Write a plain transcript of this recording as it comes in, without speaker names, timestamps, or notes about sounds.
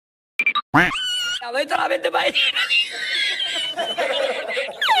solamente para decir.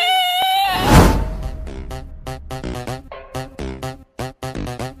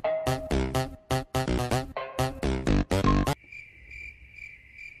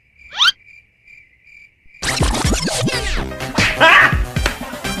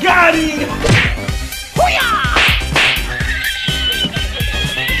 Got him!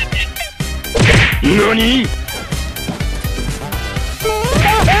 NANI?!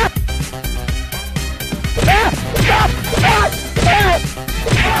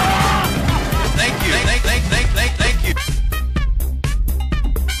 Thank you.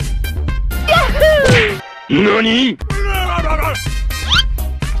 NANI?!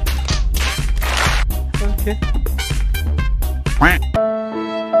 Okay.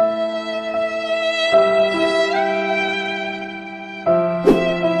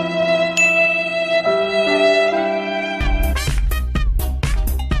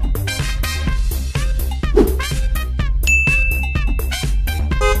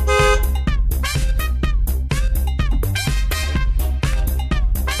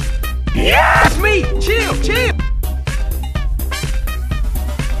 Yeah! It's me! Chill!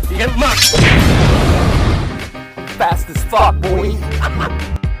 You get much! Fast as fuck, boy!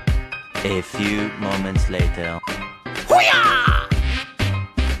 A few moments later.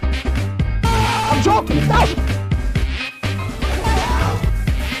 I'm joking! Stop!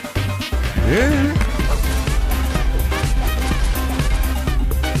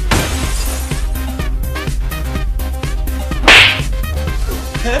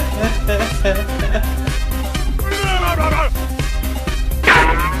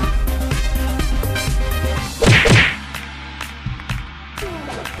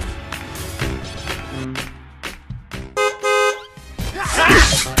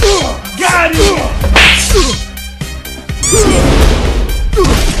 Got him!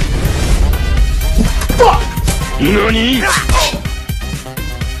 Fuck! NANI?!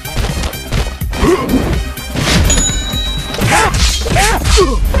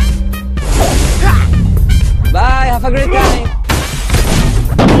 Bye, have a great night.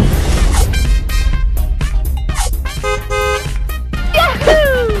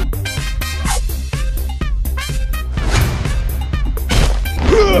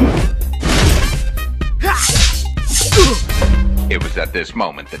 It was at this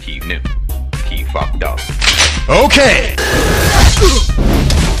moment that he knew. He fucked up. Okay!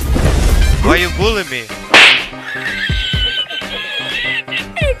 Why you bullying me?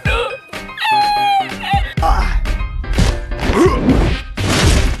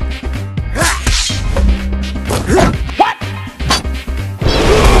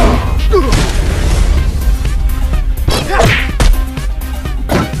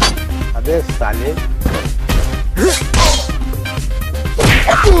 Cadê, Stalin?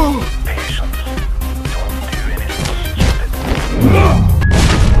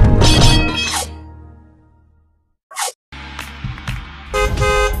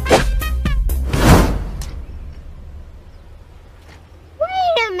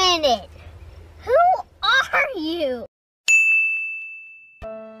 Wait a minute! Who are you?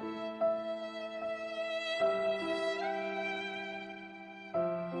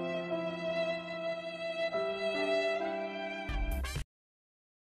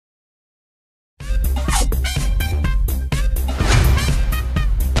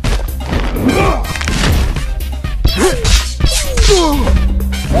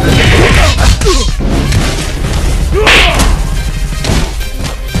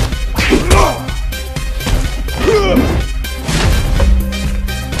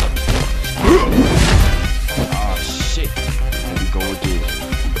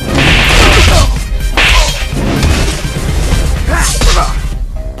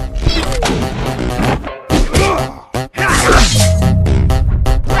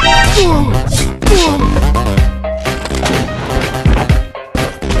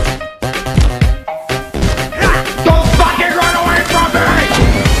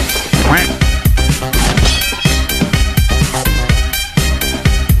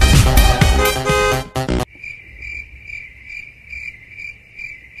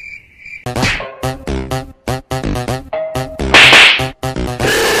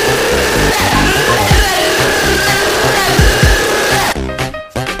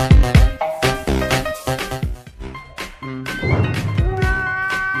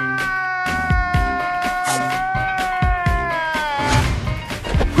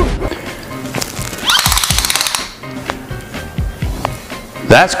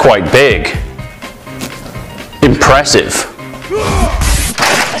 That's quite big. Impressive.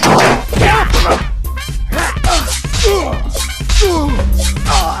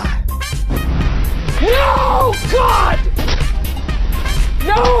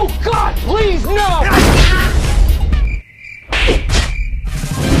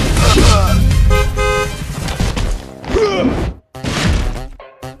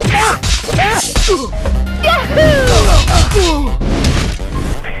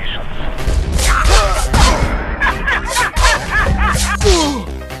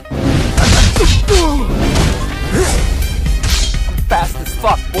 Fast as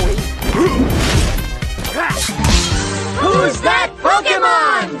fuck, boy. Who's that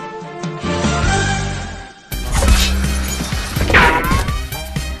Pokemon?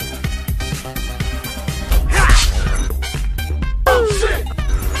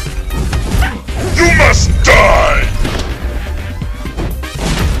 You must die!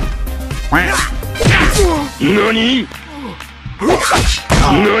 NANI?!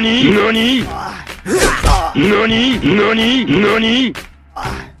 NANI?! NANI?! NANI?! NANI?! NANI?!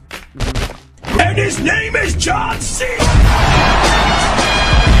 And his name is John C!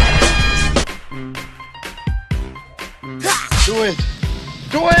 Do it!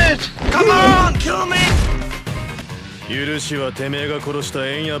 Do it! Come on, kill me! 許しはてめえが殺した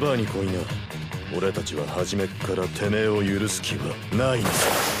エンヤバーに来いな。俺たちは初めっからてめえを許す気はないんだ。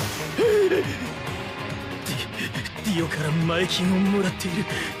ディオから前金をもらっている。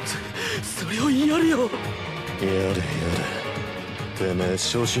それをやるよ。やれやれ。てめえ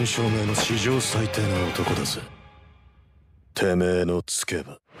正真正銘の史上最低な男だぜ。てめえのつけ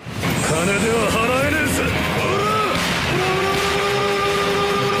ば金では払えねえぜ。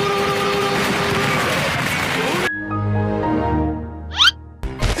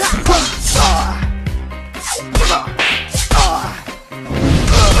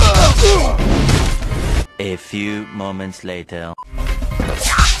A few moments later.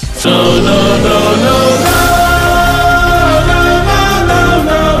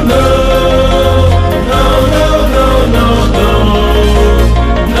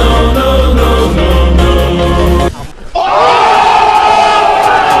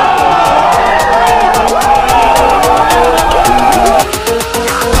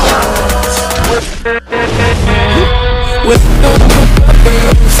 With